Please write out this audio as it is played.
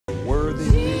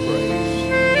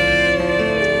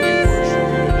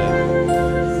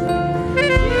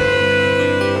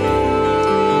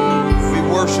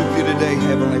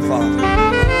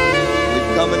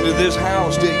this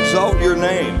house to exalt your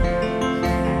name.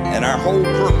 And our whole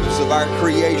purpose of our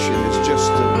creation is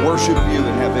just to worship you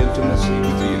and have intimacy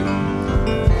with you.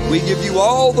 We give you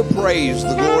all the praise,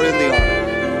 the glory, and the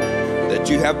honor that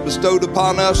you have bestowed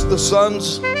upon us, the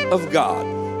sons of God,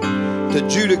 to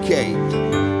judicate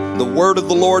the word of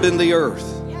the Lord in the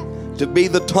earth, to be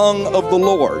the tongue of the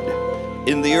Lord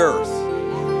in the earth,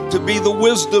 to be the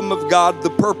wisdom of God,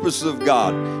 the purpose of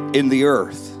God in the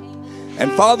earth. And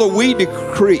Father, we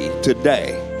decree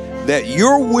today that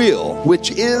your will, which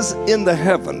is in the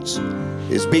heavens,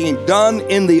 is being done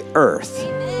in the earth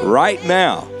right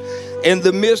now. In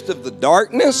the midst of the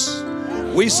darkness,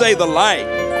 we say the light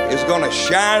is going to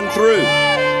shine through.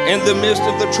 In the midst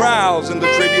of the trials and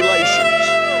the tribulations,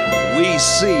 we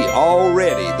see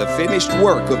already the finished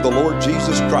work of the Lord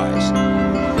Jesus Christ.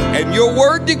 And your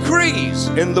word decrees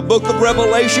in the book of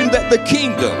Revelation that the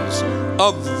kingdoms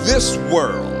of this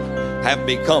world have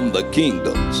become the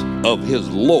kingdoms of his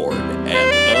Lord and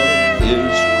of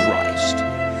his Christ.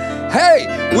 Hey,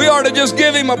 we ought to just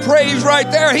give him a praise right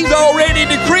there. He's already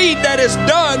decreed that it's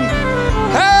done.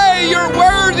 Hey, you're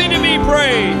worthy to be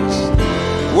praised.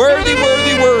 Worthy,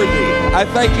 worthy, worthy. I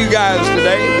thank you guys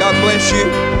today. God bless you.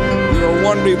 You're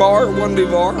one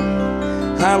bar.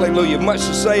 Hallelujah. Much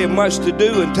to say and much to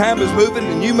do, and time is moving,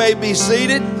 and you may be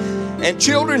seated. And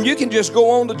children, you can just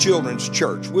go on to children's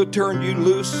church. We'll turn you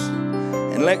loose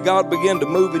and let God begin to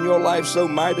move in your life so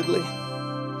mightily.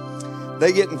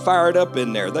 They getting fired up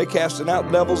in there. They casting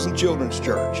out devils in children's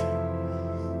church.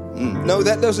 No,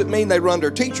 that doesn't mean they run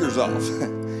their teachers off.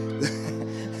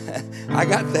 I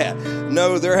got that.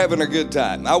 No, they're having a good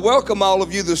time. I welcome all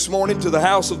of you this morning to the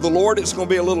house of the Lord. It's going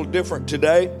to be a little different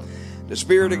today. The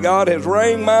Spirit of God has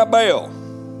rang my bell.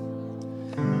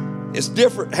 It's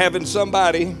different having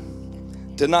somebody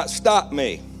to not stop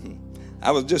me.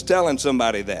 I was just telling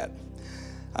somebody that.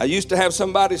 I used to have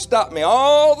somebody stop me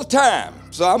all the time.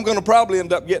 So I'm going to probably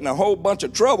end up getting a whole bunch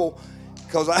of trouble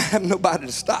because I have nobody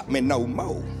to stop me no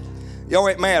more. Y'all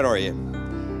ain't mad, are you?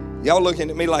 Y'all looking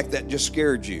at me like that just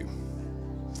scared you.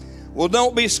 Well,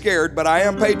 don't be scared, but I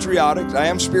am patriotic, I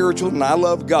am spiritual, and I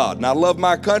love God, and I love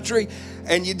my country,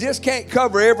 and you just can't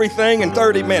cover everything in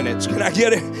 30 minutes. Can I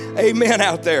get an amen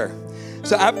out there?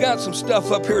 So I've got some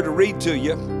stuff up here to read to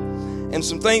you and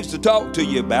some things to talk to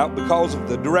you about because of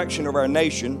the direction of our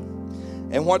nation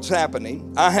and what's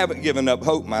happening. I haven't given up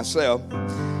hope myself.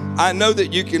 I know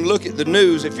that you can look at the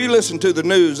news. If you listen to the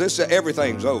news, they say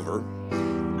everything's over.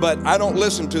 But I don't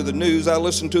listen to the news. I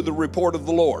listen to the report of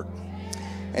the Lord.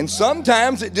 And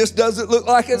sometimes it just doesn't look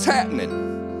like it's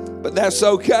happening. But that's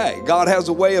okay. God has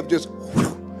a way of just,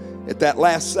 at that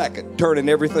last second, turning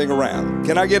everything around.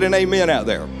 Can I get an amen out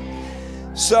there?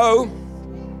 So,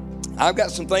 I've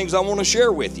got some things I want to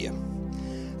share with you.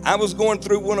 I was going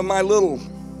through one of my little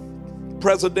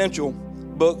presidential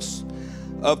books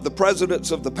of the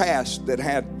presidents of the past that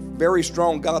had very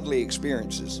strong godly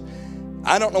experiences.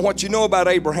 I don't know what you know about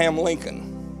Abraham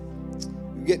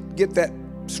Lincoln. Get that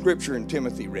scripture in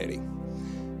Timothy ready.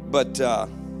 But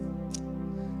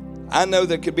I know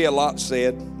there could be a lot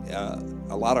said,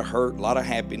 a lot of hurt, a lot of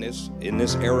happiness in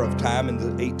this era of time in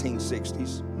the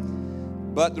 1860s.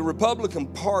 But the Republican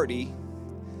Party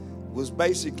was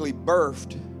basically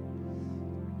birthed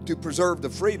to preserve the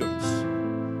freedoms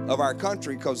of our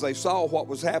country because they saw what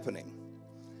was happening.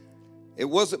 It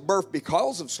wasn't birthed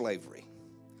because of slavery,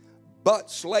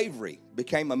 but slavery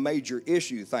became a major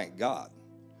issue, thank God.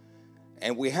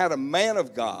 And we had a man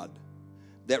of God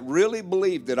that really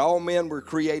believed that all men were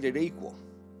created equal.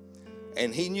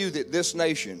 And he knew that this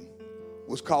nation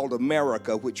was called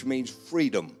America, which means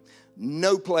freedom.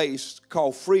 No place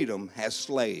called freedom has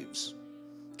slaves.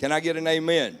 Can I get an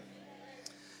amen?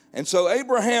 And so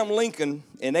Abraham Lincoln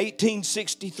in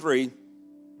 1863,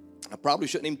 I probably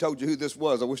shouldn't even told you who this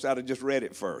was. I wish I'd have just read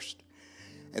it first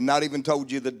and not even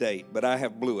told you the date, but I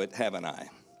have blew it, haven't I?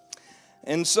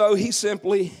 And so he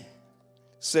simply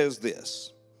says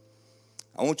this.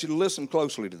 I want you to listen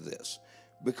closely to this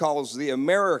because the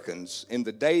Americans, in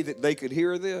the day that they could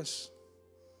hear this,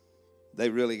 they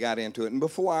really got into it. And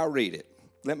before I read it,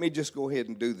 let me just go ahead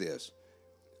and do this.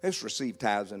 Let's receive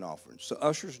tithes and offerings. So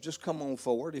ushers, just come on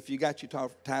forward. If you got your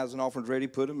tithes and offerings ready,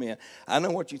 put them in. I know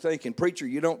what you're thinking. Preacher,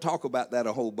 you don't talk about that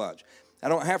a whole bunch. I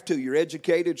don't have to. You're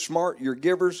educated, smart, you're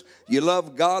givers, you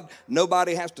love God.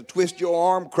 Nobody has to twist your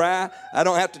arm, cry. I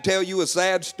don't have to tell you a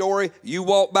sad story. You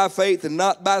walk by faith and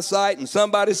not by sight. And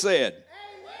somebody said,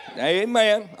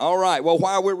 Amen. All right. Well,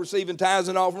 while we're receiving tithes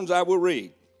and offerings, I will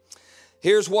read.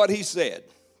 Here's what he said.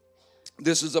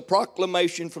 This is a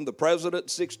proclamation from the president,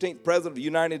 16th president of the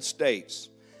United States.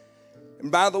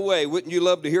 And by the way, wouldn't you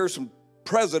love to hear some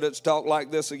presidents talk like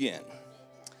this again?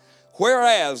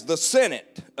 Whereas the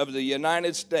Senate of the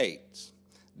United States,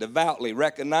 devoutly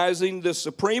recognizing the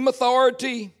supreme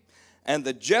authority and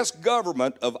the just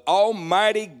government of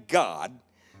Almighty God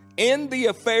in the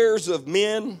affairs of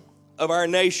men of our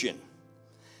nation,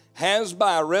 has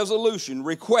by a resolution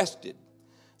requested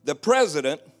the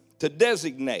President to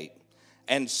designate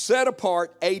and set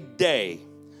apart a day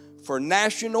for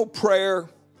national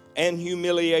prayer and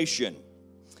humiliation.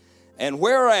 And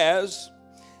whereas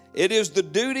it is the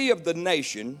duty of the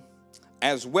nation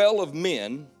as well of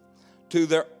men to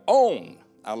their own,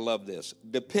 I love this,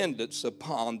 dependence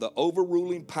upon the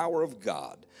overruling power of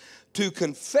God to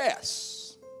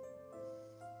confess,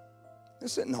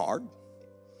 this isn't hard,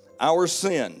 our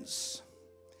sins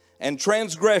and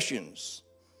transgressions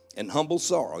and humble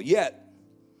sorrow, yet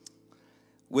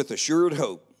with assured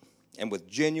hope and with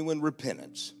genuine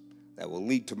repentance that will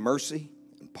lead to mercy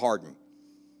and pardon.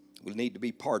 We need to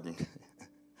be pardoned.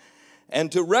 And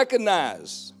to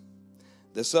recognize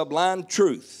the sublime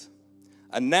truth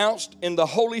announced in the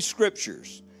Holy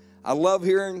Scriptures. I love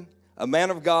hearing a man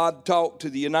of God talk to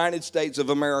the United States of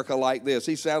America like this.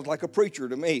 He sounds like a preacher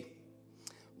to me.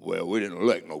 Well, we didn't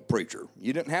elect no preacher.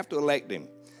 You didn't have to elect him.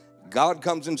 God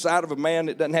comes inside of a man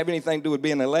that doesn't have anything to do with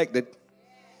being elected.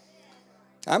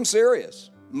 I'm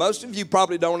serious. Most of you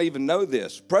probably don't even know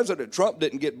this. President Trump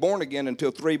didn't get born again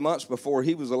until 3 months before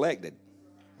he was elected.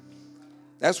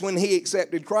 That's when he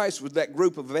accepted Christ with that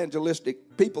group of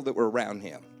evangelistic people that were around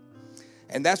him.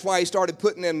 And that's why he started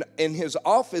putting in his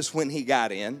office when he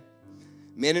got in,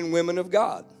 men and women of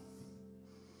God.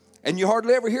 And you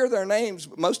hardly ever hear their names,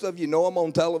 but most of you know them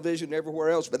on television and everywhere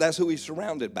else, but that's who he's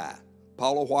surrounded by.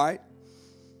 Paula White,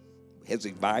 his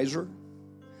advisor.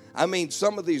 I mean,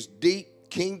 some of these deep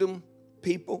kingdom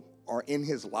people are in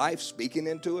his life speaking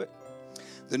into it.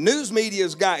 The news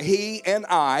media's got he and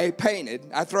I painted.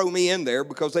 I throw me in there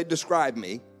because they describe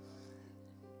me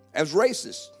as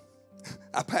racist.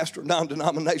 I pastor a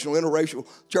non-denominational interracial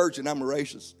church and I'm a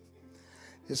racist.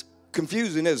 It's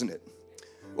confusing, isn't it?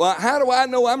 Well, how do I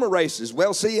know I'm a racist?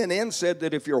 Well, CNN said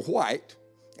that if you're white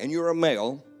and you're a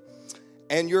male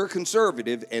and you're a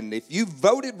conservative and if you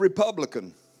voted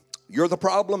Republican, you're the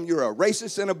problem, you're a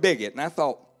racist and a bigot. And I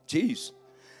thought, geez,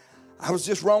 I was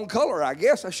just wrong color, I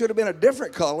guess. I should have been a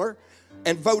different color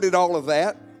and voted all of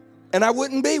that, and I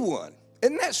wouldn't be one.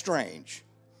 Isn't that strange?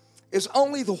 It's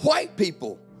only the white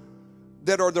people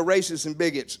that are the racists and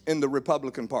bigots in the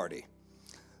Republican Party.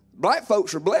 Black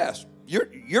folks are blessed.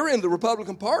 You're in the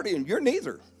Republican Party, and you're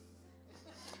neither.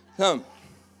 Well,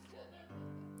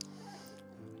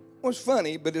 it's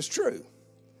funny, but it's true.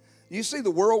 You see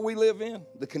the world we live in,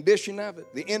 the condition of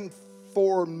it, the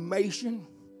information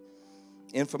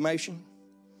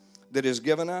that is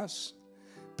given us,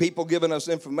 people giving us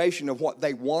information of what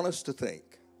they want us to think.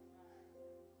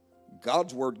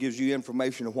 God's word gives you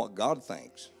information of what God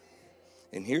thinks.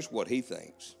 And here's what he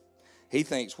thinks. He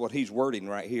thinks what he's wording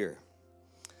right here.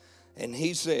 And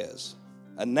he says,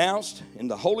 announced in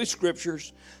the Holy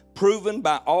Scriptures, proven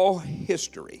by all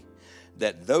history,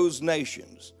 that those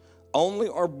nations only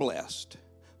are blessed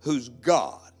whose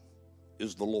God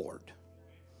is the Lord.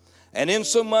 And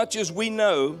insomuch as we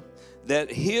know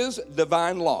that his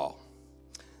divine law,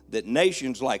 that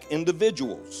nations like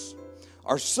individuals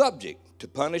are subject to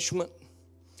punishment,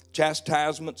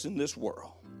 chastisements in this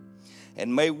world.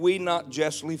 And may we not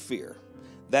justly fear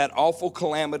that awful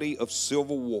calamity of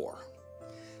civil war.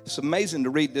 It's amazing to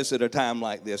read this at a time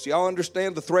like this. Y'all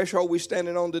understand the threshold we're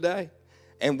standing on today?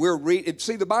 And we're reading,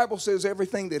 see, the Bible says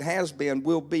everything that has been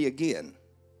will be again.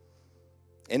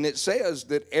 And it says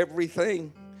that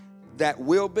everything that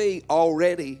will be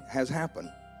already has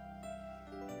happened.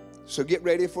 So get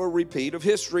ready for a repeat of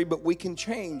history, but we can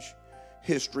change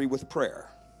history with prayer.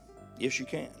 Yes, you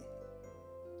can.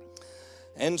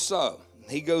 And so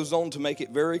he goes on to make it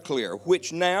very clear,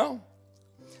 which now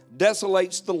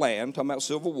desolates the land, talking about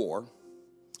civil war,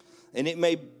 and it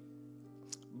may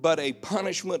but a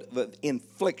punishment of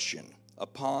infliction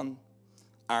upon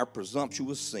our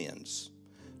presumptuous sins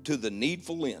to the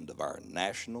needful end of our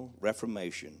national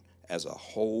reformation as a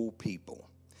whole people.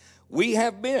 We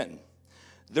have been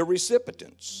the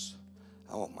recipients,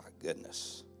 oh my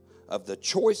goodness, of the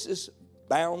choicest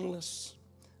boundless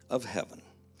of heaven.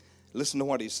 Listen to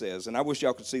what he says, and I wish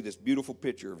y'all could see this beautiful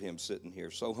picture of him sitting here,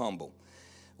 so humble.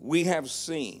 We have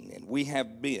seen and we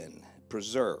have been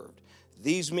preserved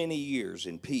these many years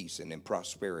in peace and in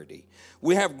prosperity.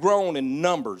 We have grown in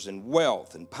numbers and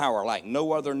wealth and power like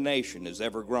no other nation has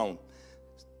ever grown.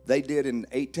 They did in the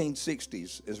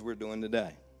 1860s as we're doing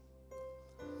today.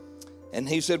 And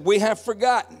he said, we have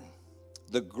forgotten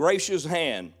the gracious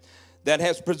hand that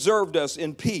has preserved us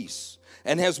in peace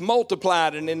and has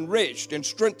multiplied and enriched and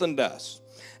strengthened us.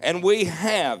 And we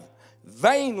have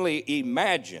vainly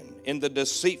imagined in the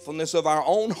deceitfulness of our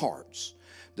own hearts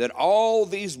that all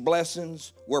these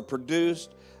blessings were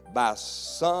produced by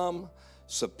some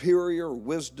superior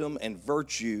wisdom and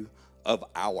virtue of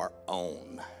our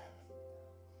own.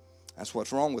 That's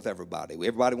what's wrong with everybody.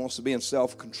 Everybody wants to be in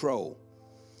self-control.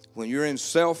 When you're in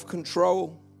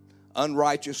self-control,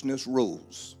 unrighteousness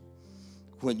rules.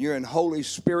 When you're in Holy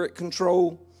Spirit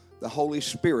control, the Holy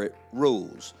Spirit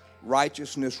rules.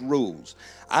 Righteousness rules.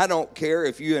 I don't care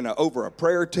if you're over a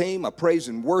prayer team, a praise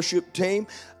and worship team,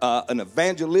 an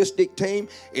evangelistic team.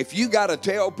 If you got to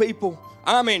tell people,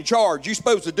 I'm in charge, you're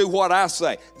supposed to do what I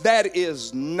say. That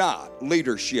is not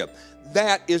leadership.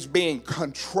 That is being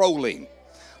controlling.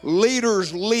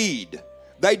 Leaders lead.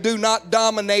 They do not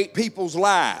dominate people's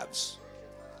lives.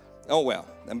 Oh well,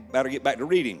 I better get back to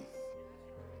reading.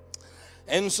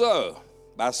 And so,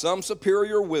 by some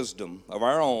superior wisdom of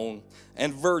our own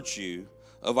and virtue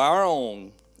of our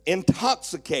own,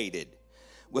 intoxicated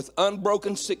with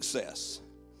unbroken success,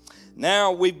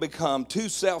 now we've become too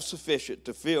self-sufficient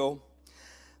to feel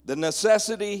the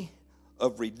necessity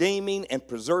of redeeming and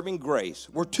preserving grace.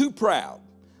 We're too proud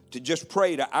to just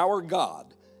pray to our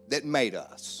God that made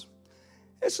us.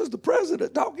 This is the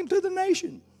president talking to the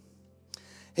nation.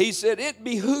 He said, it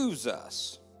behooves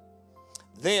us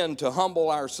then to humble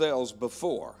ourselves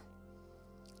before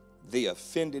the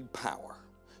offended power,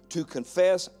 to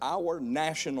confess our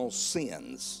national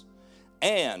sins,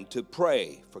 and to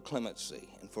pray for clemency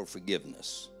and for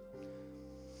forgiveness.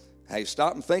 Hey,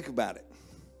 stop and think about it.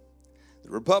 The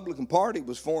Republican Party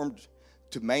was formed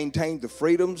to maintain the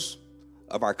freedoms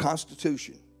of our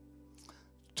Constitution,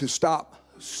 to stop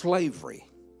slavery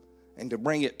and to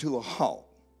bring it to a halt,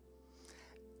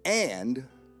 and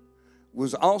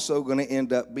was also going to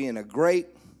end up being a great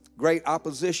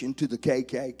opposition to the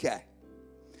KKK.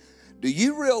 Do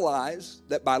you realize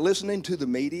that by listening to the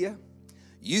media,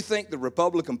 you think the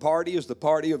Republican Party is the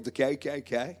party of the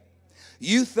KKK?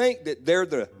 You think that they're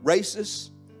the racists,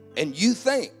 and you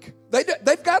think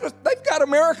they've got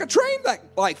America trained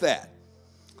like that.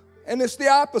 And it's the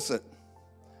opposite.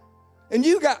 And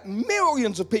you got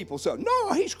millions of people saying,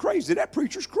 no, he's crazy. That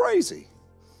preacher's crazy.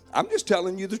 I'm just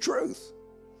telling you the truth.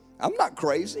 I'm not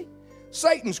crazy.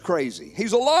 Satan's crazy.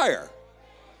 He's a liar.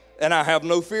 And I have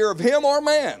no fear of him or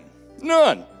man.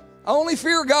 None. I only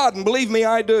fear God, and believe me,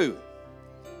 I do.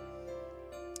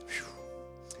 Whew.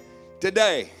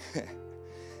 Today,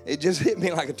 it just hit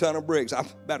me like a ton of bricks. I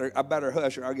better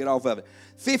hush or I'll get off of it.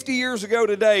 50 years ago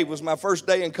today was my first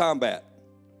day in combat.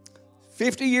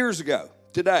 50 years ago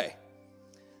today.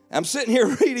 I'm sitting here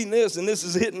reading this, and this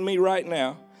is hitting me right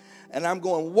now. And I'm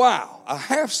going, wow, a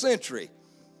half century.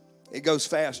 It goes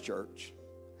fast, church.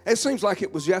 It seems like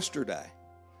it was yesterday.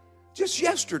 Just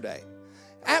yesterday.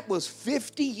 That was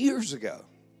 50 years ago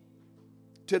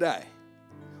today.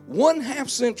 1/2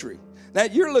 century. Now,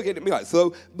 you're looking at me like,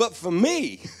 so, but for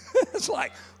me, it's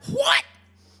like, what?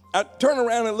 I turn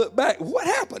around and look back. What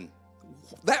happened?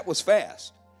 That was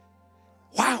fast.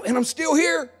 Wow, and I'm still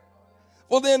here?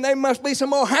 Well, then there must be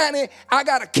some more hiney I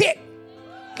got to kick.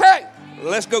 Okay,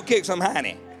 let's go kick some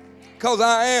hiney. Because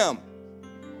I am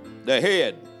the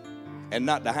head and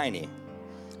not the hiney.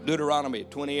 Deuteronomy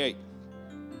 28.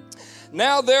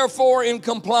 Now, therefore, in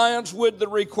compliance with the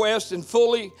request and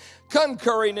fully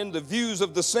concurring in the views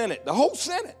of the Senate, the whole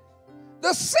Senate,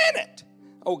 the Senate.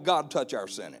 Oh, God, touch our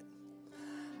Senate.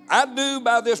 I do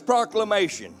by this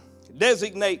proclamation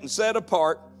designate and set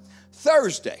apart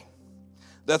Thursday,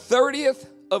 the 30th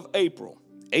of April,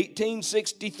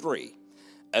 1863,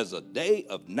 as a day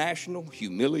of national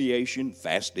humiliation,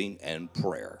 fasting, and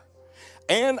prayer.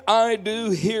 And I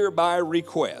do hereby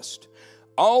request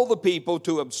all the people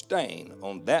to abstain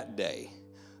on that day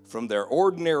from their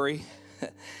ordinary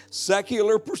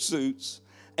secular pursuits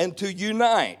and to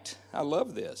unite, I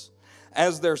love this,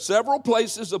 as their several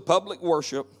places of public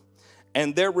worship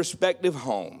and their respective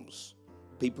homes.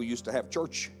 People used to have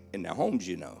church in their homes,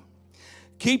 you know.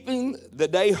 Keeping the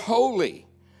day holy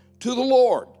to the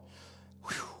Lord,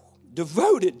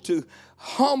 devoted to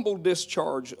humble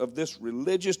discharge of this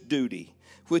religious duty,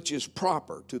 which is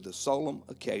proper to the solemn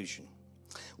occasion.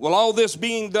 Well, all this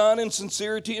being done in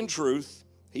sincerity and truth,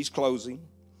 he's closing,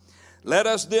 let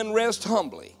us then rest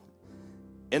humbly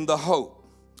in the hope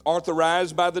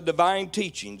authorized by the divine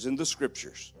teachings in the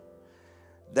scriptures,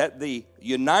 that the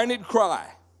united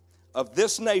cry of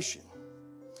this nation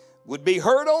would be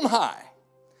heard on high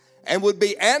and would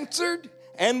be answered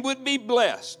and would be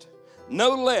blessed,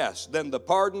 no less than the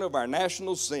pardon of our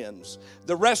national sins,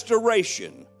 the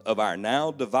restoration of our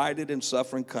now divided and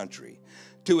suffering country,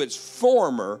 to its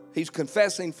former, he's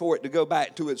confessing for it to go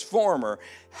back to its former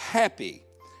happy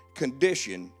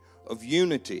condition of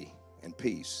unity and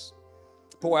peace.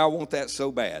 Boy, I want that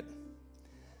so bad.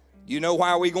 You know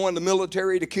why we go in the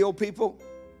military to kill people?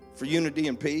 For unity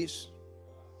and peace.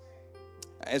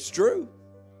 It's true.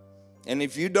 And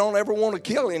if you don't ever want to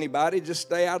kill anybody, just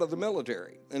stay out of the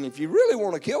military. And if you really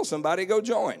want to kill somebody, go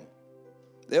join.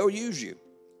 They'll use you.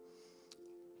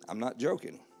 I'm not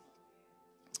joking.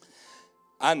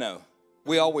 I know.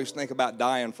 We always think about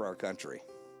dying for our country.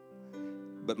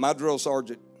 But my drill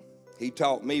sergeant, he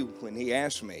taught me when he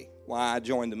asked me why I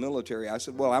joined the military. I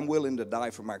said, well, I'm willing to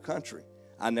die for my country.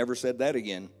 I never said that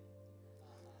again.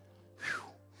 Whew.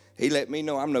 He let me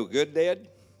know I'm no good, Dad.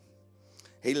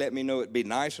 He let me know it'd be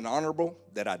nice and honorable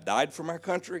that I died for my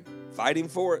country, fighting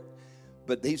for it.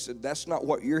 But he said, that's not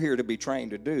what you're here to be trained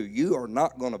to do. You are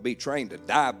not going to be trained to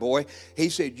die, boy. He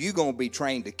said, you're going to be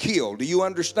trained to kill. Do you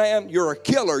understand? You're a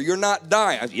killer. You're not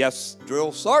dying. I said, yes,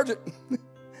 drill sergeant.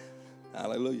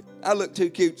 Hallelujah. I look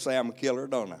too cute to say I'm a killer,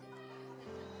 don't I?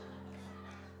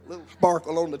 A little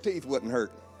sparkle on the teeth wouldn't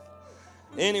hurt.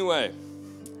 Anyway.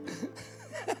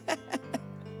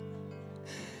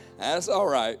 That's all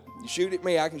right. You shoot at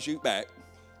me, I can shoot back.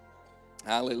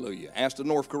 Hallelujah. Ask the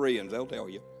North Koreans, they'll tell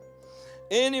you.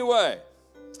 Anyway,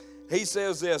 he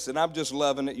says this, and I'm just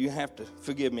loving it. You have to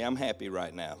forgive me. I'm happy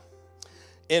right now.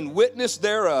 In witness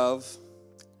thereof,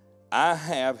 I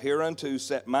have hereunto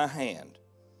set my hand,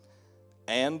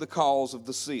 and the cause of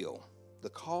the seal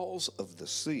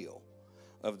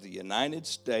of the United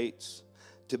States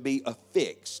to be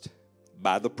affixed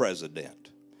by the President,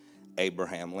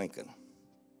 Abraham Lincoln.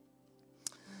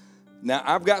 Now,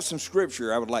 I've got some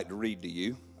scripture I would like to read to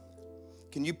you.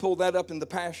 Can you pull that up in the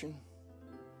Passion?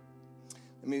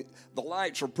 I mean, the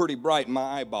lights are pretty bright in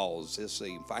my eyeballs this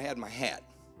evening. If I had my hat.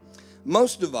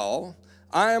 Most of all,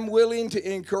 I am willing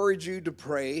to encourage you to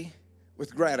pray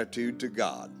with gratitude to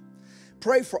God.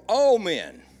 Pray for all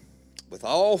men with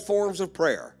all forms of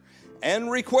prayer and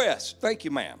requests. Thank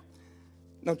you, ma'am.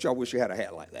 Don't y'all wish you had a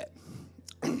hat like that?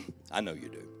 I know you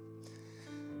do.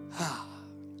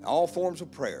 All forms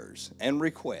of prayers and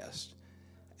requests.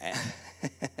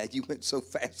 You went so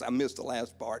fast, I missed the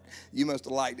last part. You must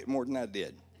have liked it more than I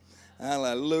did.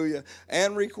 Hallelujah.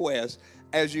 And requests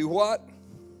as you what?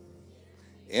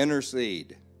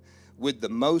 Intercede with the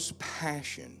most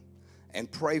passion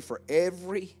and pray for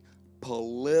every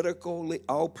political.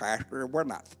 Oh, Pastor, we're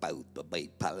not supposed to be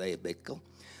political.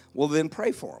 Well, then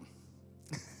pray for them.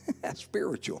 That's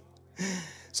spiritual.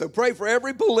 So pray for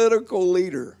every political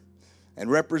leader and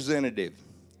representative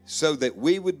so that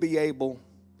we would be able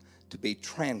to be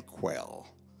tranquil,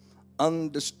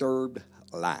 undisturbed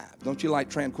lives. Don't you like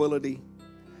tranquility?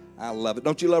 I love it.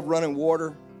 Don't you love running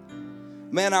water?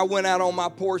 Man, I went out on my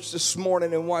porch this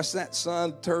morning and watched that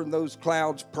sun turn those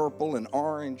clouds purple and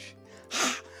orange.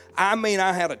 I mean,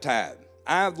 I had a time.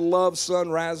 I love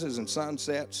sunrises and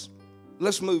sunsets.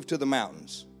 Let's move to the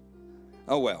mountains.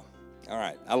 Oh, well. All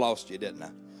right. I lost you, didn't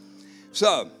I?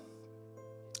 So,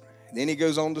 then he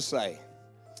goes on to say,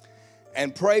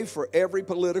 and pray for every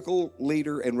political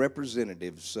leader and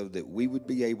representative so that we would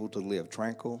be able to live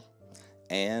tranquil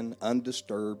and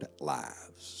undisturbed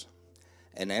lives.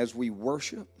 And as we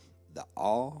worship the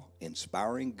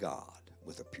awe-inspiring God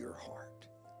with a pure heart,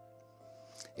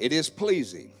 it is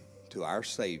pleasing to our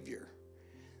Savior,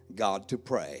 God, to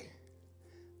pray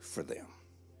for them.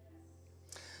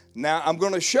 Now, I'm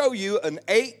going to show you an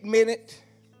 8-minute,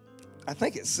 I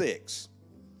think it's 6,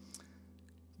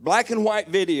 black and white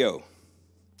video,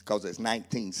 because it's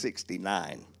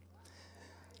 1969.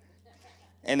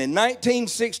 And in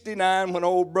 1969, when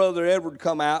old brother Edward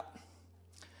come out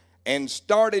and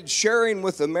started sharing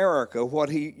with America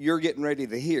what you're getting ready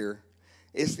to hear,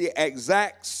 it's the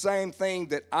exact same thing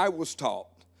that I was taught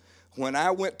when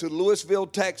I went to Louisville,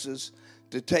 Texas,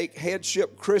 to take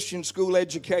headship Christian school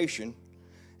education.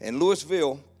 In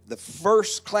Louisville, the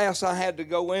first class I had to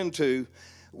go into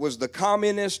was the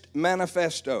Communist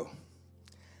Manifesto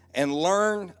and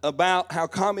learn about how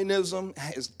communism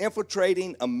is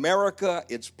infiltrating America,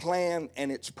 its plan,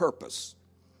 and its purpose.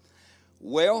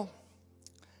 Well,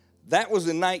 that was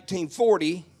in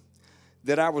 1940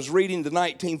 that I was reading the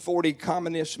 1940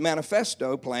 Communist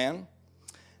Manifesto plan.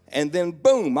 And then,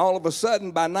 boom, all of a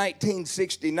sudden, by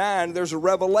 1969, there's a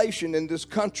revelation in this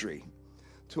country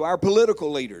to our political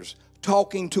leaders,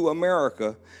 talking to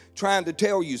America, trying to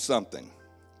tell you something.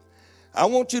 I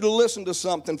want you to listen to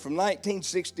something from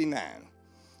 1969,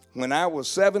 when I was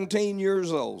 17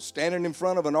 years old, standing in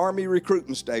front of an Army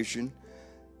recruiting station.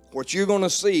 What you're going to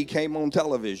see came on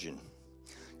television.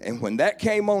 And when that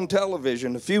came on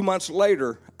television, a few months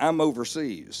later, I'm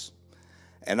overseas.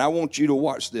 And I want you to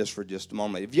watch this for just a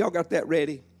moment. Have y'all got that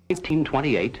ready?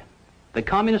 1928, the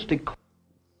communists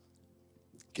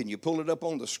Can you pull it up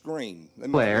on the screen?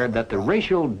 declared that the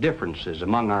racial differences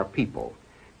among our people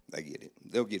They get it.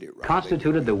 They'll get it right.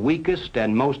 constituted the weakest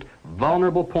and most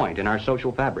vulnerable point in our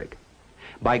social fabric.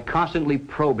 By constantly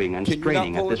probing and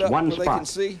straining at this one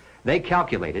spot, they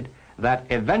calculated that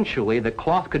eventually the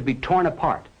cloth could be torn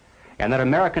apart and that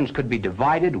Americans could be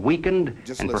divided, weakened,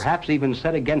 and perhaps even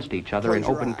set against each other in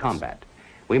open combat.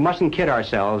 We mustn't kid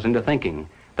ourselves into thinking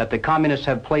that the communists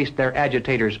have placed their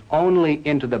agitators only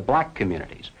into the black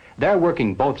communities. They're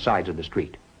working both sides of the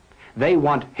street. They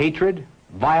want hatred,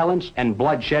 violence, and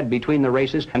bloodshed between the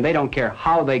races, and they don't care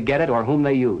how they get it or whom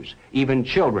they use, even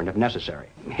children if necessary.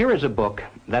 Here is a book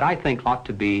that I think ought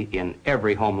to be in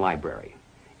every home library.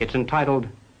 It's entitled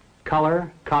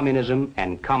Color, Communism,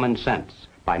 and Common Sense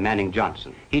by Manning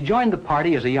Johnson. He joined the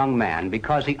party as a young man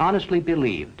because he honestly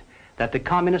believed that the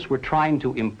communists were trying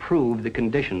to improve the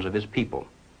conditions of his people.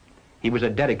 He was a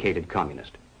dedicated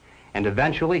communist, and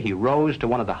eventually he rose to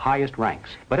one of the highest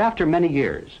ranks. But after many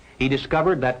years, he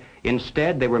discovered that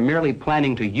instead they were merely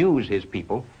planning to use his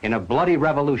people in a bloody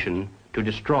revolution to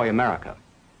destroy America.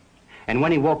 And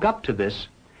when he woke up to this,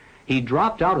 he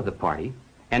dropped out of the party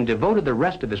and devoted the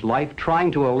rest of his life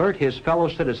trying to alert his fellow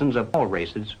citizens of all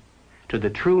races to the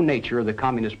true nature of the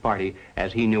Communist Party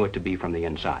as he knew it to be from the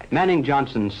inside. Manning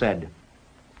Johnson said,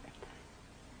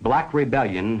 "Black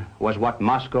rebellion was what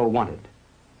Moscow wanted.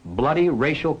 Bloody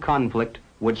racial conflict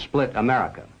would split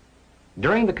America.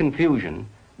 During the confusion,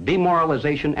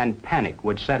 demoralization and panic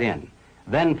would set in.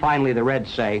 Then finally the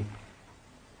Reds say,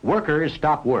 workers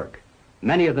stop work.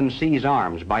 Many of them seize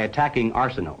arms by attacking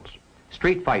arsenals.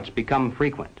 Street fights become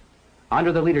frequent.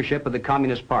 Under the leadership of the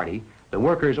Communist Party, the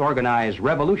workers organize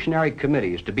revolutionary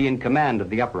committees to be in command of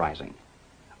the uprising.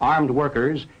 Armed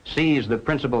workers seize the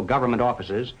principal government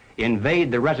offices, invade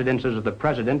the residences of the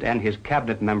president and his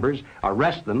cabinet members,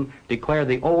 arrest them, declare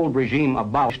the old regime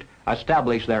abolished,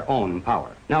 establish their own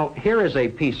power." Now, here is a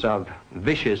piece of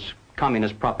vicious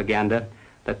communist propaganda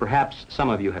that perhaps some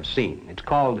of you have seen. It's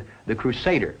called The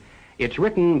Crusader. It's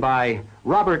written by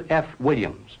Robert F.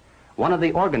 Williams, one of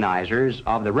the organizers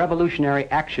of the Revolutionary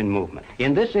Action Movement.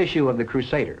 In this issue of The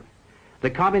Crusader, the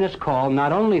communists call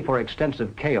not only for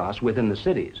extensive chaos within the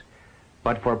cities,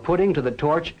 but for putting to the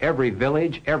torch every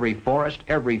village, every forest,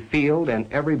 every field, and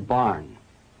every barn.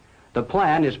 The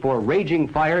plan is for raging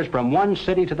fires from one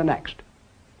city to the next.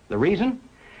 The reason?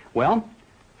 Well,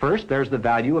 first, there's the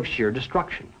value of sheer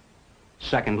destruction.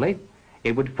 Secondly,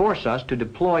 it would force us to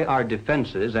deploy our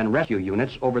defenses and rescue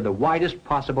units over the widest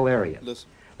possible area.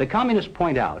 The communists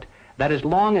point out that as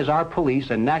long as our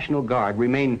police and National Guard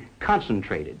remain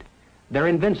concentrated, they're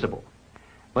invincible.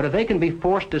 But if they can be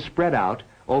forced to spread out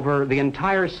over the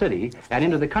entire city and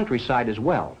into the countryside as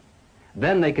well,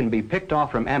 then they can be picked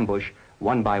off from ambush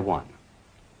one by one.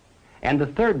 And the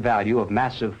third value of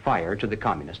massive fire to the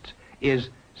communists is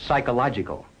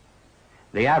psychological.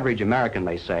 The average American,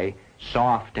 they say,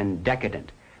 soft and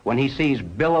decadent, when he sees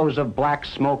billows of black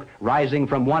smoke rising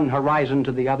from one horizon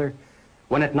to the other,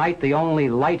 when at night the only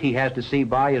light he has to see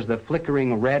by is the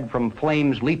flickering red from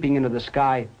flames leaping into the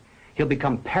sky, he'll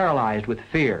become paralyzed with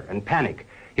fear and panic.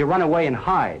 He'll run away and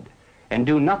hide and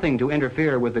do nothing to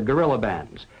interfere with the guerrilla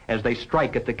bands as they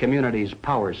strike at the community's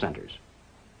power centers.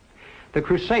 The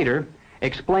Crusader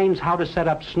explains how to set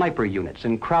up sniper units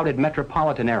in crowded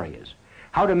metropolitan areas,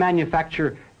 how to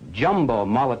manufacture jumbo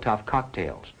Molotov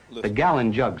cocktails, the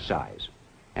gallon jug size,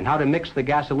 and how to mix the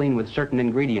gasoline with certain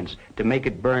ingredients to make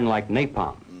it burn like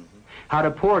napalm. How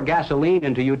to pour gasoline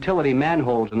into utility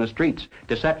manholes in the streets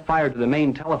to set fire to the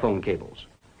main telephone cables.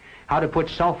 How to put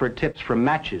sulfur tips from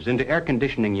matches into air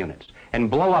conditioning units and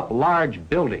blow up large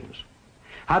buildings.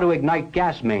 How to ignite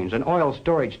gas mains and oil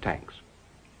storage tanks.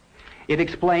 It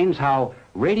explains how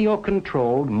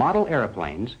radio-controlled model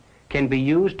airplanes can be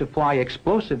used to fly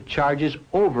explosive charges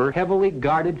over heavily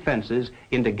guarded fences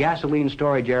into gasoline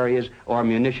storage areas or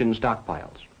munition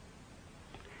stockpiles.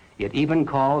 It even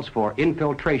calls for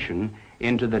infiltration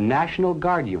into the National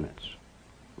Guard units.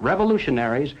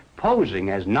 Revolutionaries posing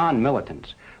as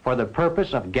non-militants for the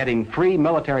purpose of getting free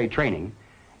military training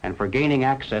and for gaining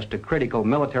access to critical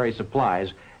military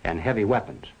supplies and heavy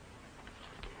weapons.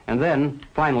 And then,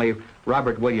 finally,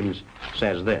 Robert Williams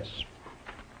says this: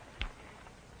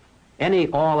 any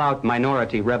all-out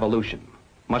minority revolution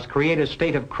must create a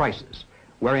state of crisis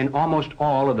wherein almost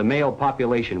all of the male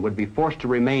population would be forced to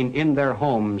remain in their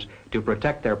homes to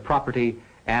protect their property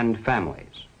and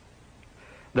families.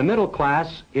 The middle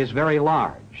class is very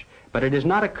large, but it is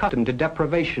not accustomed to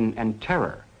deprivation and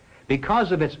terror.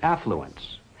 Because of its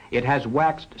affluence, it has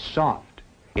waxed soft,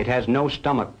 It has no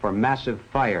stomach for massive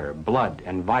fire, blood,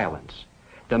 and violence.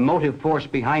 The motive force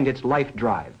behind its life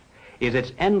drive is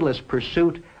its endless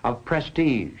pursuit of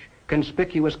prestige,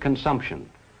 conspicuous consumption,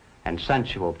 and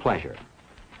sensual pleasure.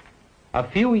 A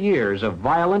few years of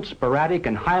violent, sporadic,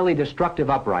 and highly destructive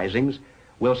uprisings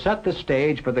will set the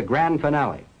stage for the grand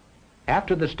finale.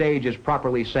 After the stage is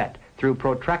properly set through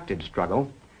protracted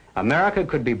struggle, America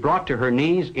could be brought to her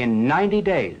knees in 90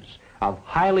 days of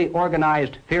highly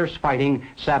organized, fierce fighting,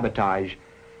 sabotage,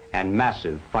 and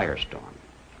massive firestorm.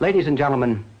 Ladies and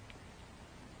gentlemen,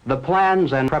 the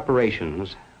plans and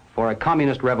preparations for a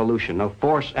communist revolution of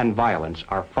force and violence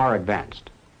are far advanced.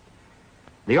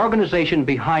 The organization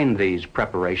behind these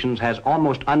preparations has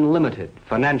almost unlimited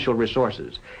financial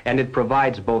resources, and it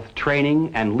provides both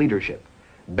training and leadership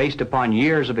based upon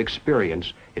years of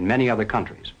experience in many other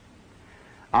countries.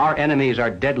 Our enemies are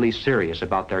deadly serious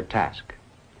about their task,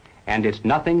 and it's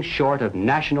nothing short of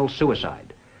national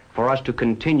suicide for us to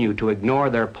continue to ignore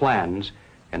their plans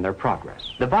and their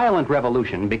progress. The violent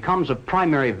revolution becomes of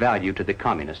primary value to the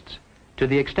communists to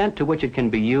the extent to which it can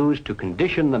be used to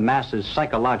condition the masses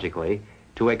psychologically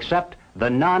to accept the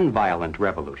non-violent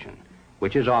revolution,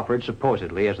 which is offered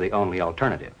supposedly as the only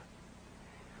alternative.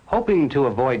 Hoping to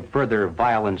avoid further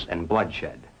violence and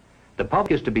bloodshed, the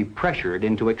public is to be pressured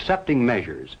into accepting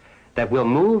measures that will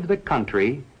move the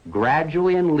country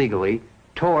gradually and legally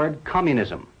toward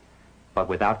communism, but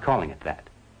without calling it that.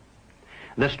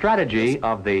 The strategy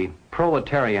of the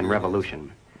proletarian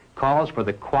revolution calls for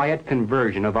the quiet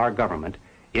conversion of our government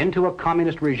into a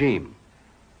communist regime,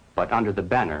 but under the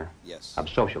banner of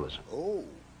socialism.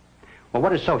 Well,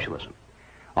 what is socialism?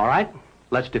 All right,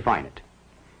 let's define it.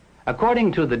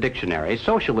 According to the dictionary,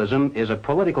 socialism is a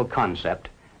political concept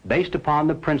based upon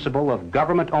the principle of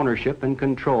government ownership and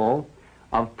control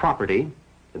of property,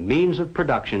 the means of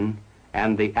production,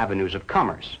 and the avenues of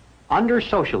commerce. Under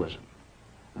socialism,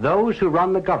 those who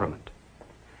run the government,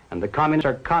 and the communists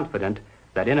are confident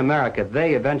that in America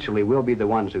they eventually will be the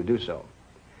ones who do so.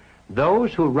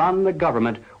 Those who run the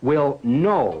government will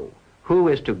know who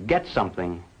is to get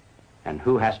something and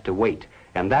who has to wait,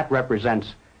 and that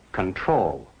represents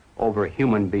control over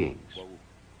human beings.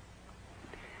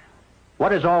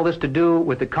 What has all this to do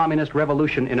with the communist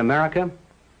revolution in America?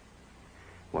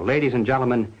 Well, ladies and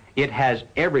gentlemen, it has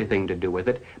everything to do with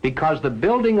it, because the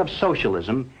building of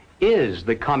socialism is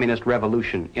the communist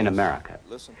revolution in America.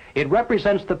 It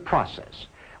represents the process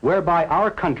whereby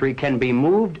our country can be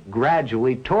moved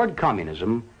gradually toward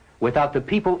communism without the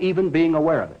people even being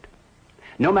aware of it.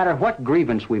 No matter what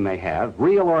grievance we may have,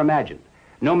 real or imagined,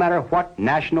 no matter what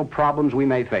national problems we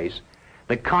may face,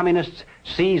 the communists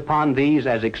seize upon these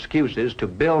as excuses to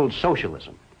build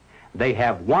socialism. They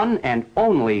have one and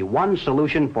only one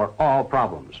solution for all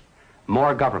problems: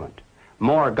 more government,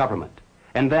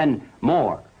 and then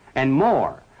more and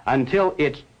more until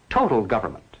it's total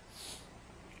government.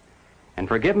 And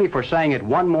forgive me for saying it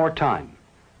one more time,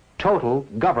 total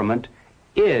government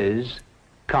is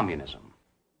communism.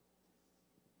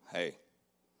 Hey,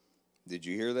 did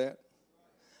you hear that?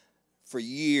 For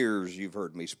years you've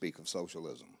heard me speak of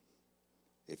socialism.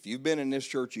 If you've been in this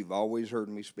church, you've always heard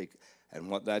me speak. And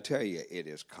what did I tell you? It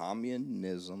is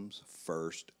communism's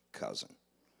first cousin.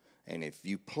 And if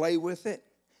you play with it,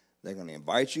 they're going to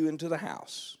invite you into the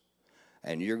house.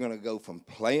 And you're going to go from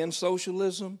playing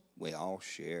socialism, we all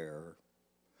share,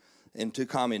 into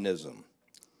communism.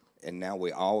 And now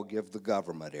we all give the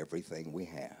government everything we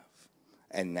have.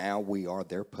 And now we are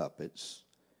their puppets.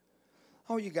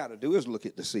 All you got to do is look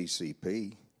at the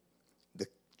CCP, the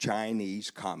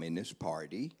Chinese Communist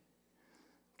Party.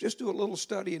 Just do a little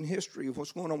study in history of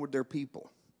what's going on with their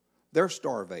people, their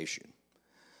starvation.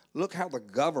 Look how the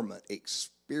government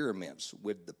experiments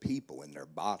with the people and their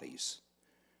bodies.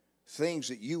 Things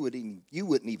that you wouldn't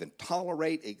even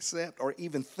tolerate, accept, or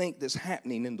even think that's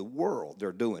happening in the world.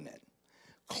 They're doing it.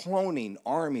 Cloning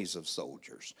armies of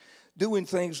soldiers. Doing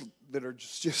things that are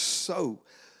just so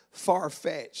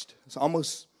far-fetched. It's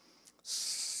almost,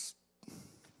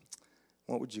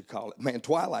 what would you call it? Man,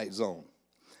 Twilight Zone.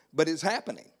 But it's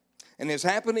happening. And it's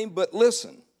happening, but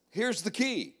listen, here's the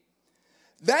key.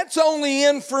 That's only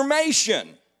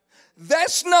information.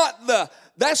 That's not the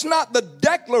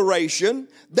declaration.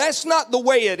 That's not the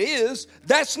way it is.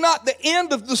 That's not the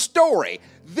end of the story.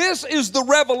 This is the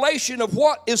revelation of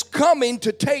what is coming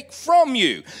to take from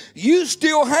you. You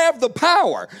still have the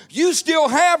power. You still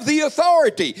have the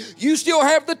authority. You still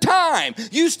have the time.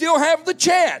 You still have the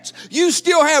chance. You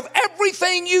still have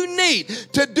everything you need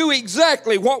to do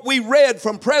exactly what we read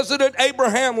from President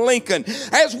Abraham Lincoln.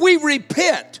 As we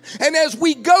repent and as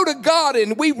we go to God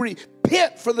and we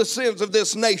repent for the sins of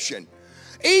this nation,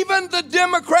 Even the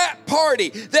Democrat Party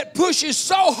that pushes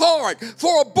so hard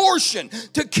for abortion,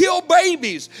 to kill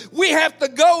babies, we have to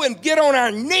go and get on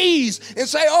our knees and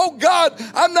say, oh God,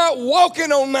 I'm not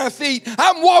walking on my feet.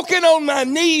 I'm walking on my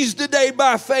knees today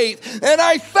by faith. And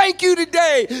I thank you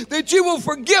today that you will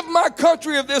forgive my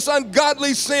country of this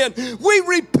ungodly sin. We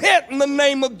repent in the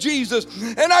name of Jesus.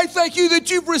 And I thank you that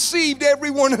you've received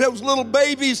every one of those little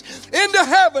babies into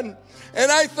heaven. And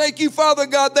I thank you, Father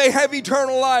God, they have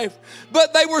eternal life.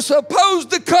 But they were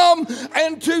supposed to come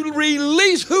and to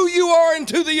release who you are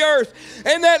into the earth.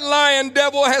 And that lion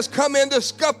devil has come in to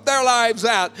scuff their lives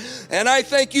out. And I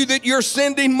thank you that you're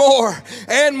sending more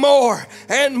and more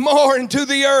and more into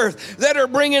the earth that are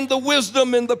bringing the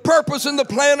wisdom and the purpose and the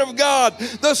plan of God.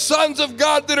 The sons of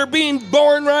God that are being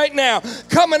born right now,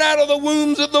 coming out of the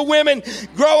wombs of the women,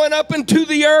 growing up into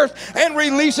the earth and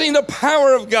releasing the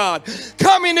power of God.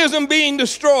 Communism being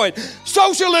destroyed.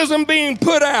 Socialism being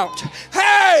put out.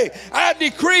 Hey, I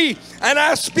decree and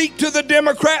I speak to the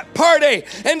Democrat Party,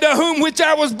 into whom which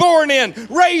I was born in,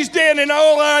 raised in, and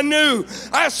all I knew.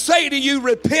 I say to you,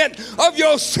 repent of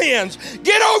your sins.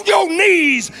 Get on your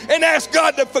knees and ask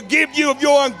God to forgive you of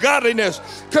your ungodliness,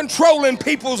 controlling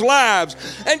people's lives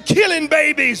and killing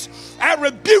babies. I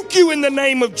rebuke you in the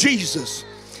name of Jesus.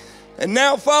 And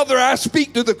now, Father, I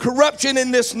speak to the corruption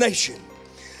in this nation.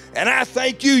 And I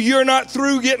thank you, you're not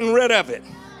through getting rid of it.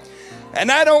 And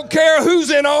I don't care who's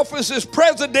in office as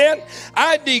president.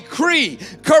 I decree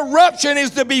corruption is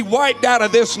to be wiped out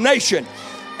of this nation.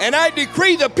 And I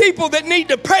decree the people that need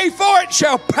to pay for it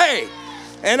shall pay.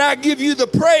 And I give you the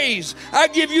praise. I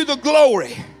give you the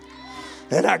glory.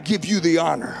 And I give you the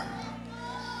honor.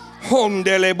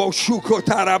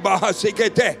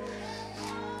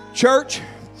 Church,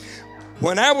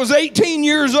 when I was 18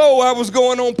 years old, I was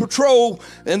going on patrol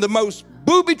in the most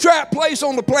booby-trapped place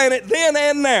on the planet then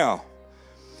and now.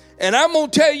 And I'm going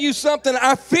to tell you something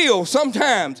I feel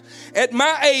sometimes at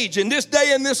my age, in this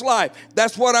day in this life,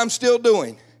 that's what I'm still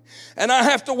doing. And I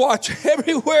have to watch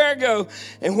everywhere I go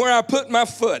and where I put my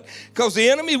foot, because the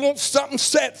enemy wants something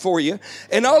set for you,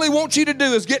 and all he wants you to do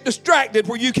is get distracted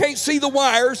where you can't see the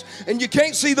wires and you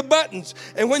can't see the buttons.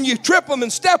 And when you trip them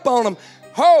and step on them,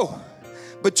 oh,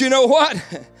 but you know what?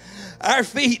 Our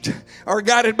feet are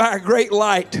guided by a great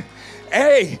light.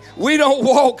 Hey, we don't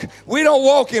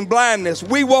walk in blindness.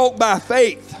 We walk by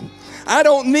faith. I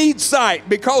don't need sight,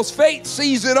 because faith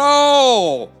sees it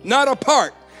all, not a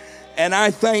part. And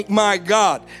I thank my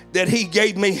God that he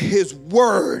gave me his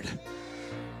word.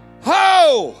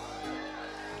 Oh,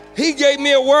 he gave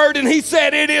me a word, and he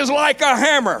said it is like a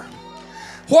hammer.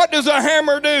 What does a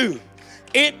hammer do?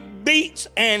 It beats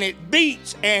and it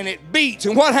beats and it beats.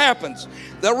 And what happens?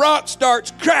 The rock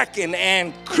starts cracking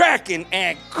and cracking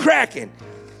and cracking.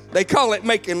 They call it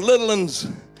making little ones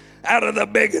out of the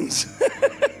big ones.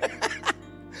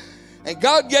 And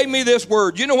God gave me this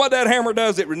word. You know what that hammer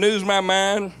does? It renews my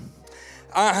mind.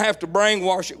 I have to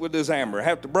brainwash it with this hammer. I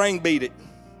have to brain beat it.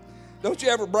 Don't you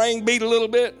ever brain beat a little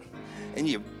bit? And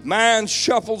your mind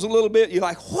shuffles a little bit. You're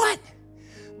like, what?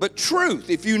 But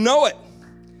truth, if you know it,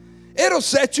 it'll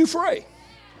set you free.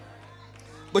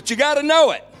 But you got to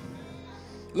know it.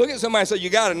 Look at somebody and say, you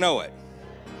got to know it.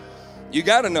 You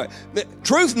got to know it. The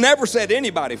truth never set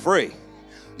anybody free.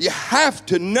 You have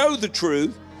to know the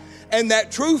truth, and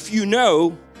that truth you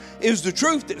know is the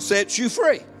truth that sets you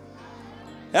free.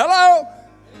 Hello?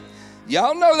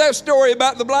 Y'all know that story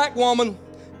about the black woman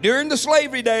during the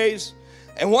slavery days,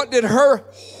 and what did her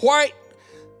white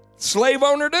slave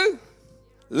owner do?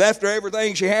 Left her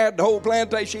everything she had, the whole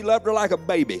plantation. She loved her like a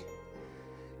baby.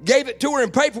 Gave it to her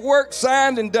in paperwork,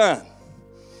 signed and done.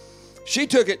 She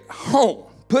took it home,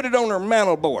 put it on her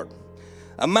mantel board,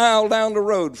 a mile down the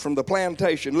road from the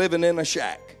plantation, living in a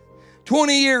shack.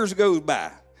 20 years goes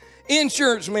by.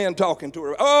 Insurance man talking to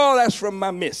her. Oh, that's from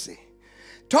my missy.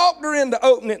 Talked her into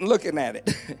opening it and looking at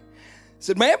it.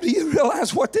 Said, ma'am, do you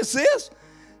realize what this is?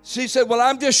 She said, well,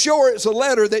 I'm just sure it's a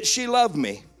letter that she loved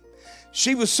me.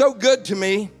 She was so good to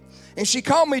me, and she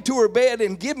called me to her bed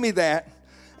and gave me that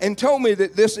and told me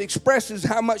that this expresses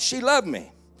how much she loved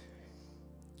me.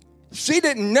 She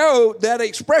didn't know that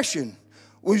expression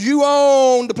was you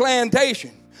own the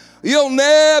plantation. You'll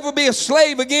never be a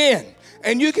slave again,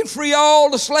 and you can free all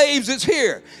the slaves that's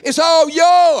here. It's all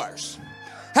yours.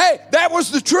 Hey, that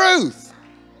was the truth.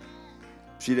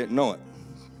 She didn't know it.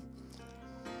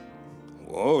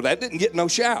 Whoa, that didn't get no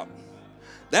shout.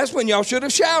 That's when y'all should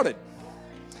have shouted.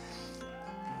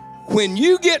 When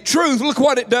you get truth, look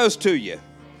what it does to you.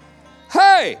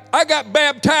 Hey, I got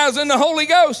baptized in the Holy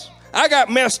Ghost. I got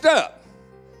messed up.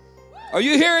 Are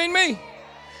you hearing me?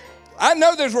 I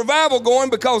know there's revival going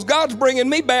because God's bringing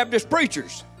me Baptist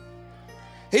preachers.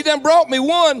 He done brought me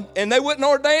one, and they wouldn't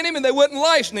ordain him and they wouldn't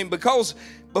license him because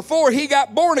before he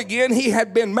got born again, he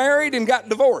had been married and got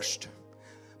divorced.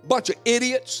 Bunch of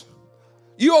idiots.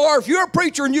 You are, if you're a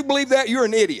preacher and you believe that, you're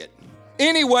an idiot.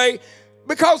 Anyway,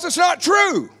 because it's not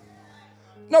true.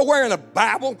 Nowhere in the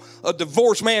Bible a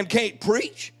divorced man can't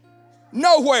preach.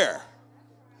 Nowhere.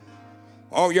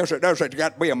 Oh, yes, it does. It's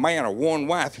got to be a man or one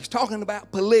wife. He's talking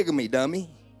about polygamy, dummy.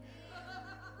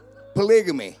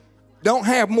 Polygamy. Don't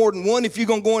have more than one if you're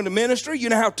going to go into ministry. You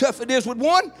know how tough it is with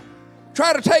one?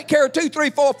 Try to take care of 2, 3,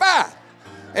 4, 5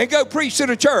 and go preach to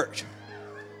the church.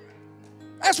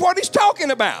 That's what he's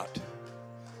talking about.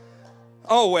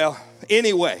 Oh, well,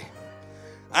 anyway,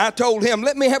 I told him,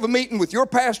 let me have a meeting with your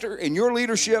pastor and your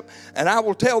leadership, and I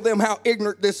will tell them how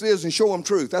ignorant this is and show them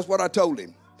truth. That's what I told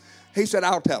him. He said,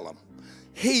 I'll tell them.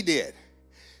 He did.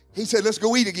 He said, let's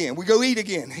go eat again. We go eat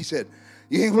again. He said,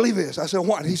 you ain't believe this. I said,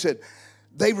 what? He said,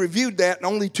 they reviewed that, and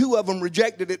only 2 of them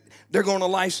rejected it. They're going to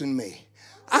license me.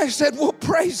 I said, well,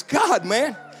 praise God,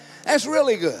 man. That's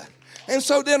really good. And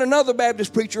so then another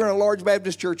Baptist preacher in a large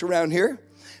Baptist church around here,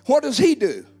 what does he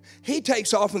do? He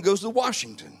takes off and goes to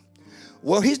Washington.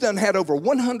 Well, he's done had over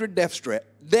 100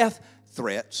 death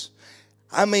threats.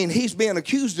 I mean, he's being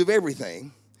accused of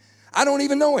everything. I don't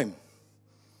even know him.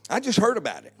 I just heard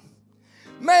about it.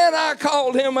 Man, I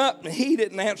called him up, and he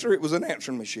didn't answer. It was an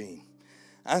answering machine.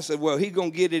 I said, well, he's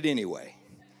going to get it anyway.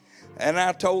 And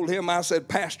I told him, I said,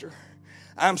 Pastor,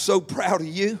 I'm so proud of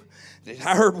you.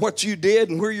 I heard what you did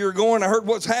and where you're going. I heard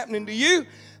what's happening to you.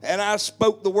 And I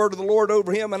spoke the word of the Lord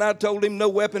over him, and I told him no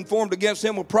weapon formed against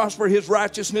him will prosper. His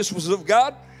righteousness was of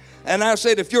God. And I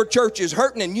said, if your church is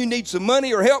hurting and you need some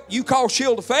money or help, you call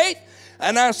Shield of Faith.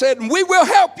 And I said, and we will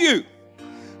help you.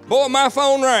 Boy, my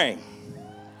phone rang.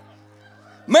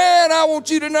 Man, I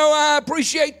want you to know I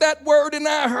appreciate that word, and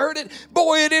I heard it.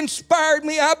 Boy, it inspired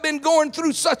me. I've been going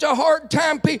through such a hard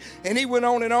time. And he went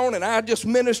on, and I just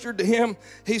ministered to him.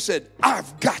 He said,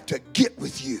 I've got to get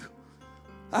with you.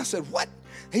 I said, what?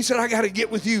 He said, I got to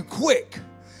get with you quick.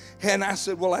 And I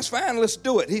said, well, that's fine. Let's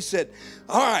do it. He said,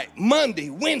 all right, Monday,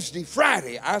 Wednesday,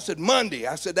 Friday. I said, Monday.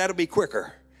 I said, that'll be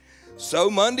quicker. So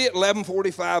Monday at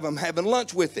 11:45, I'm having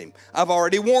lunch with him. I've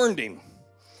already warned him.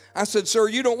 I said, sir,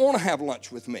 you don't want to have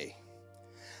lunch with me.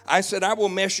 I said, I will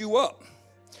mess you up.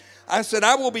 I said,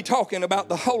 I will be talking about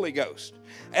the Holy Ghost.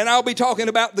 And I'll be talking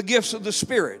about the gifts of the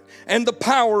Spirit and the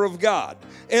power of God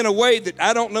in a way that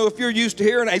I don't know if you're used to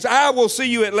hearing. He said, I will see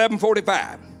you at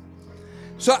 11:45.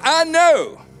 So I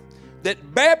know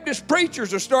that Baptist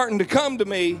preachers are starting to come to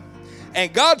me,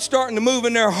 and God's starting to move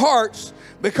in their hearts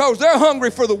because they're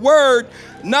hungry for the word,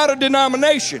 not a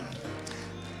denomination.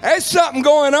 There's something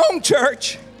going on,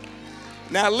 church.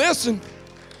 Now listen,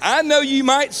 I know you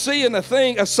might see in a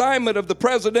thing assignment of the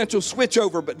presidential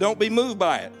switchover, but don't be moved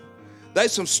by it.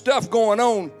 There's some stuff going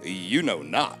on you know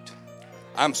not.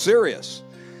 I'm serious.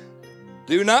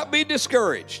 Do not be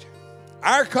discouraged.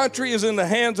 Our country is in the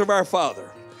hands of our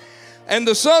Father. And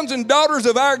the sons and daughters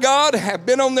of our God have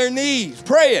been on their knees,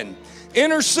 praying,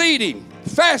 interceding,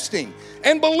 fasting,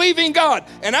 and believing God.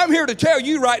 And I'm here to tell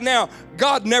you right now,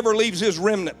 God never leaves his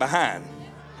remnant behind.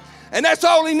 And that's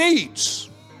all he needs.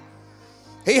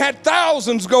 He had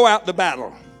thousands go out to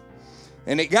battle.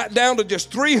 And it got down to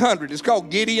just 300. It's called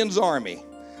Gideon's army.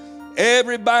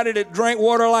 Everybody that drank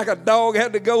water like a dog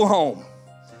had to go home.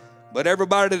 But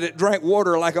everybody that drank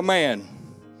water like a man,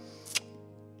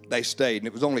 they stayed. And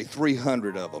it was only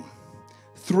 300 of them.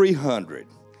 300.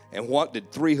 And what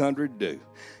did 300 do?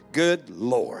 Good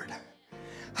Lord.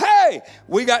 Hey,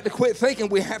 we got to quit thinking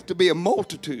we have to be a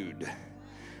multitude.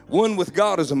 One with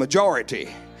God is a majority.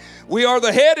 We are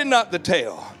the head and not the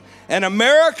tail. And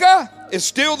America is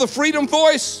still the freedom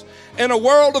voice in a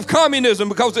world of communism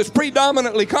because it's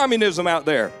predominantly communism out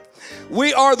there.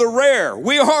 We are the rare.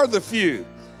 We are the few.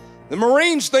 The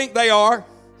Marines think they are,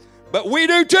 but we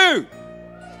do too.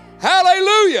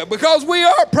 Hallelujah, because we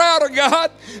are proud of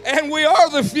God, and we are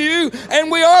the few, and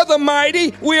we are the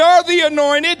mighty, we are the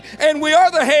anointed, and we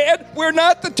are the head. We're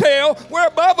not the tail. We're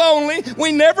above only.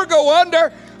 We never go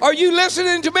under. Are you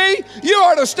listening to me? You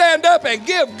ought to stand up and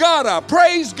give God a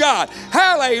praise God.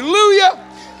 Hallelujah.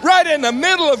 Right in the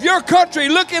middle of your country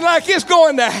looking like it's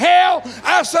going to hell,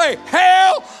 I say,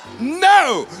 hell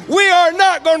no. We are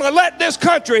not going to let this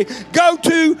country go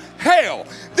to hell.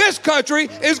 This country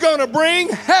is going to bring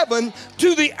heaven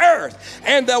to the earth,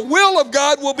 and the will of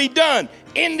God will be done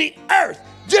in the earth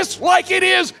just like it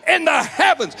is in the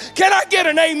heavens. Can I get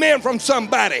an amen from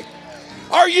somebody?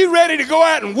 Are you ready to go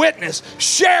out and witness,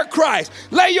 share Christ,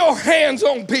 lay your hands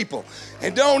on people,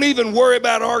 And don't even worry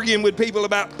about arguing with people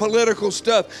about political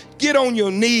stuff. Get on your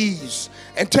knees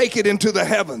and take it into the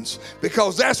heavens,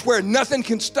 because that's where nothing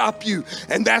can stop you.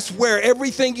 And that's where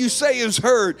everything you say is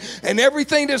heard, and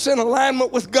everything that's in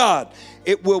alignment with God,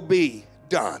 it will be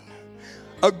done.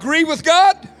 Agree with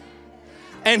God,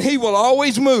 and He will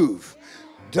always move.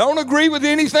 Don't agree with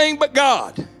anything but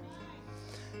God.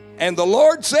 And the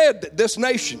Lord said that this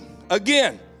nation,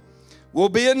 again, will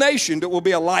be a nation that will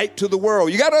be a light to the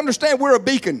world. You got to understand, we're a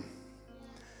beacon.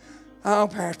 Oh,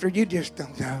 Pastor, you just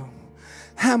don't know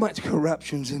how much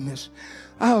corruption's in this.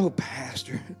 Oh,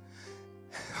 Pastor,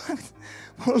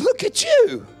 well, look at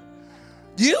you.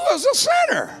 You as a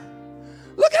sinner.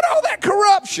 Look at all that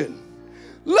corruption.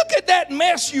 Look at that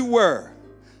mess you were.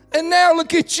 And now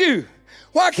look at you.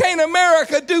 Why can't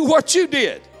America do what you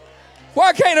did?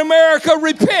 Why can't America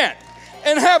repent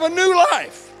and have a new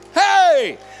life?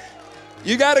 Hey!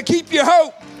 You got to keep your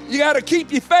hope. You got to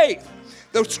keep your faith.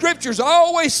 The scriptures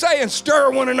always saying,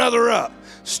 stir one another up.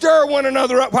 Stir one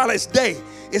another up while it's day.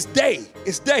 It's day.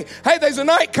 It's day. Hey, there's a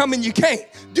night coming. You can't.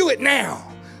 Do it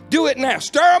now. Do it now.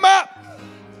 Stir them up.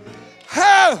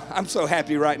 Oh, I'm so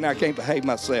happy right now. I can't behave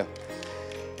myself.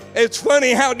 It's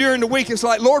funny how during the week it's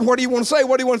like, Lord, what do you want to say?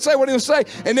 What do you want to say? What do you want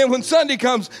to say? And then when Sunday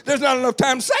comes, there's not enough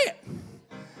time to say it.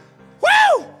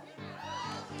 Woo!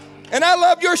 And I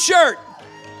love your shirt.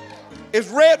 It's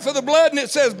red for the blood and it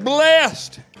says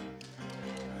blessed.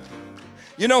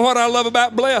 You know what I love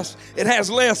about blessed? It has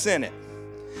less in it.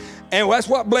 And that's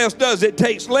what blessed does. It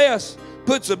takes less,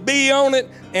 puts a B on it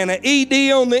and an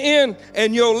ED on the end,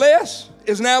 and your less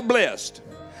is now blessed.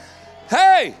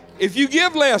 Hey, if you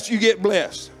give less, you get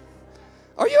blessed.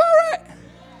 Are you all right?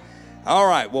 All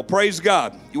right, well, praise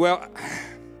God. Well,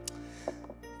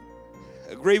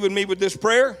 agree with me with this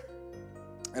prayer,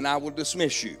 and I will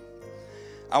dismiss you.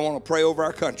 I want to pray over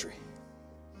our country.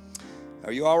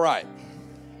 Are you all right?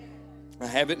 I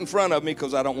have it in front of me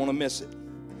because I don't want to miss it.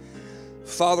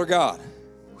 Father God,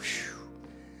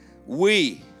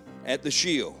 we at the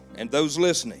Shield and those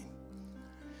listening,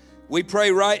 we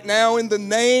pray right now in the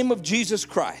name of Jesus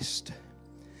Christ.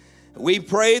 We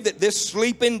pray that this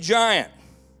sleeping giant,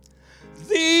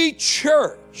 the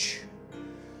church,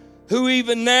 who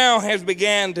even now has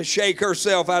began to shake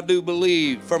herself, I do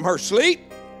believe, from her sleep.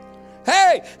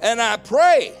 Hey, and I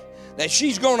pray that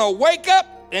she's going to wake up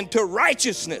into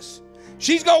righteousness.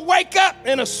 She's going to wake up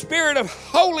in a spirit of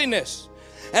holiness.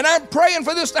 And I'm praying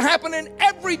for this to happen in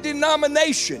every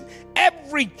denomination,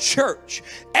 every church,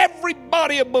 every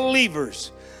body of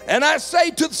believers. And I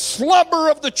say to the slumber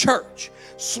of the church,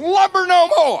 slumber no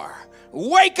more.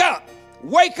 Wake up.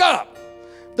 Wake up.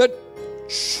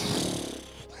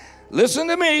 Listen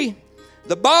to me.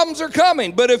 The bombs are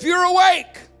coming, but if you're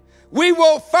awake, we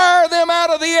will fire them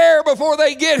out of the air before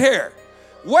they get here.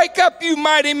 Wake up, you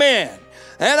mighty men.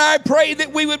 And I pray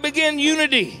that we would begin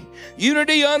unity.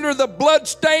 Unity under the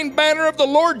blood-stained banner of the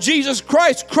Lord Jesus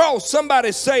Christ cross.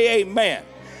 Somebody say amen.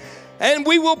 And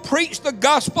we will preach the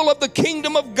gospel of the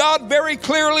kingdom of God very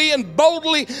clearly and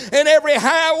boldly in every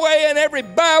highway and every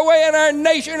byway in our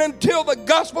nation until the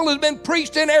gospel has been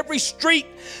preached in every street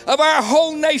of our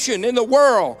whole nation in the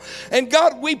world. And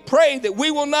God, we pray that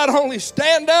we will not only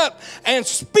stand up and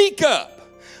speak up,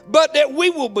 but that we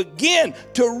will begin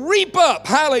to reap up,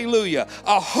 hallelujah,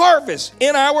 a harvest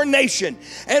in our nation.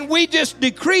 And we just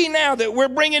decree now that we're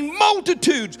bringing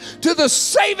multitudes to the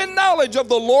saving knowledge of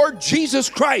the Lord Jesus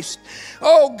Christ.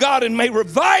 Oh God, and may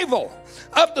revival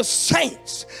of the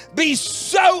saints be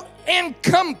so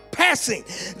encompassing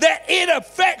that it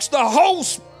affects the whole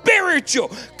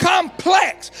spiritual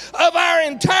complex of our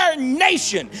entire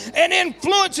nation and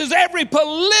influences every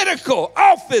political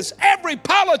office, every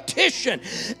politician,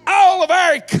 all of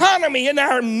our economy and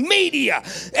our media,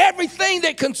 everything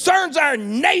that concerns our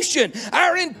nation,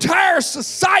 our entire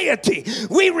society.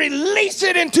 We release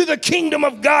it into the kingdom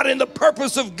of God and the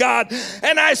purpose of God.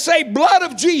 And I say, blood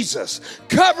of Jesus,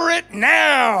 cover it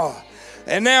now.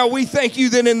 And now we thank you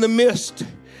that in the midst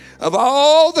of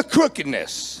all the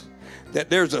crookedness, that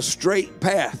there's a straight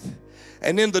path,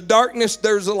 and in the darkness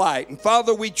there's a light. And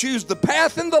Father, we choose the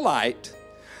path and the light,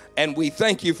 and we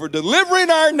thank you for delivering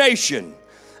our nation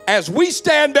as we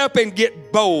stand up and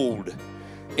get bold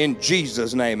in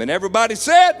Jesus' name. And everybody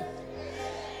said,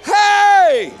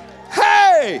 hey,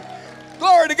 hey,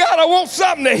 glory to God. I want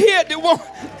something to hit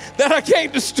that I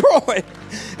can't destroy.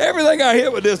 Everything I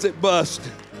hit with this, it busts.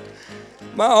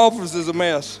 My office is a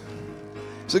mess.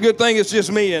 It's a good thing it's just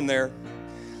me in there.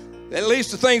 At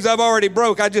least the things I've already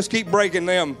broke, I just keep breaking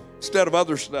them instead of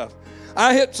other stuff.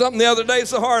 I hit something the other day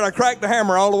so hard I cracked the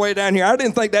hammer all the way down here. I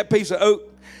didn't think that piece of oak.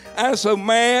 I was so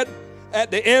mad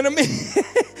at the enemy.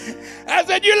 I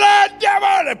said, you lying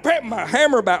devil. My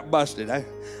hammer about busted.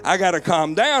 I got to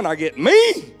calm down. I get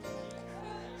mean.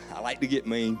 I like to get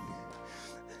mean.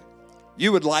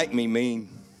 You would like me mean.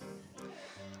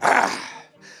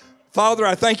 Father,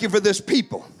 I thank you for this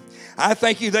people. I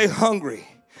thank you they're hungry.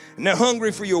 And they're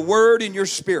hungry for your word and your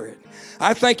spirit.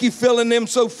 I thank you filling them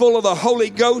so full of the Holy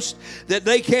Ghost that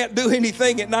they can't do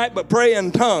anything at night but pray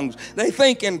in tongues. They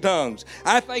think in tongues.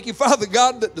 I thank you, Father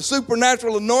God, that the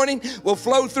supernatural anointing will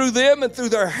flow through them and through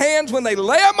their hands when they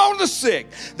lay them on the sick.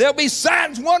 There'll be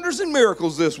signs, wonders, and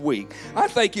miracles this week. I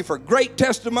thank you for great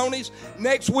testimonies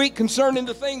next week concerning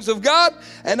the things of God.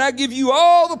 And I give you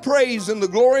all the praise and the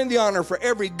glory and the honor for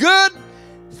every good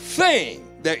thing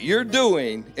that you're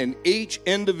doing in each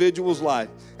individual's life.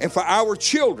 And for our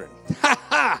children,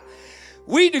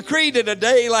 we decree that a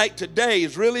day like today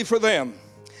is really for them.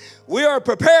 We are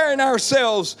preparing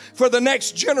ourselves for the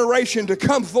next generation to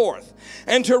come forth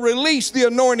and to release the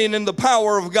anointing and the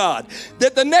power of God.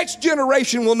 That the next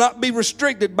generation will not be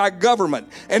restricted by government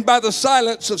and by the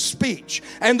silence of speech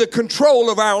and the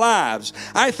control of our lives.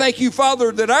 I thank you,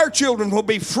 Father, that our children will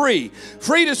be free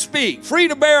to speak, free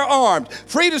to bear arms,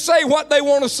 free to say what they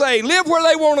want to say, live where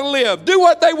they want to live, do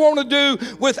what they want to do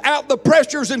without the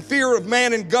pressures and fear of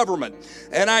man and government.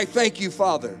 And I thank you,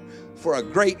 Father, for a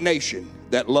great nation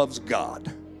that loves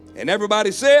God. And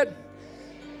everybody said,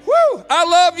 woo, I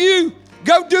love you.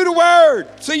 Go do the word.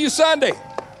 See you Sunday.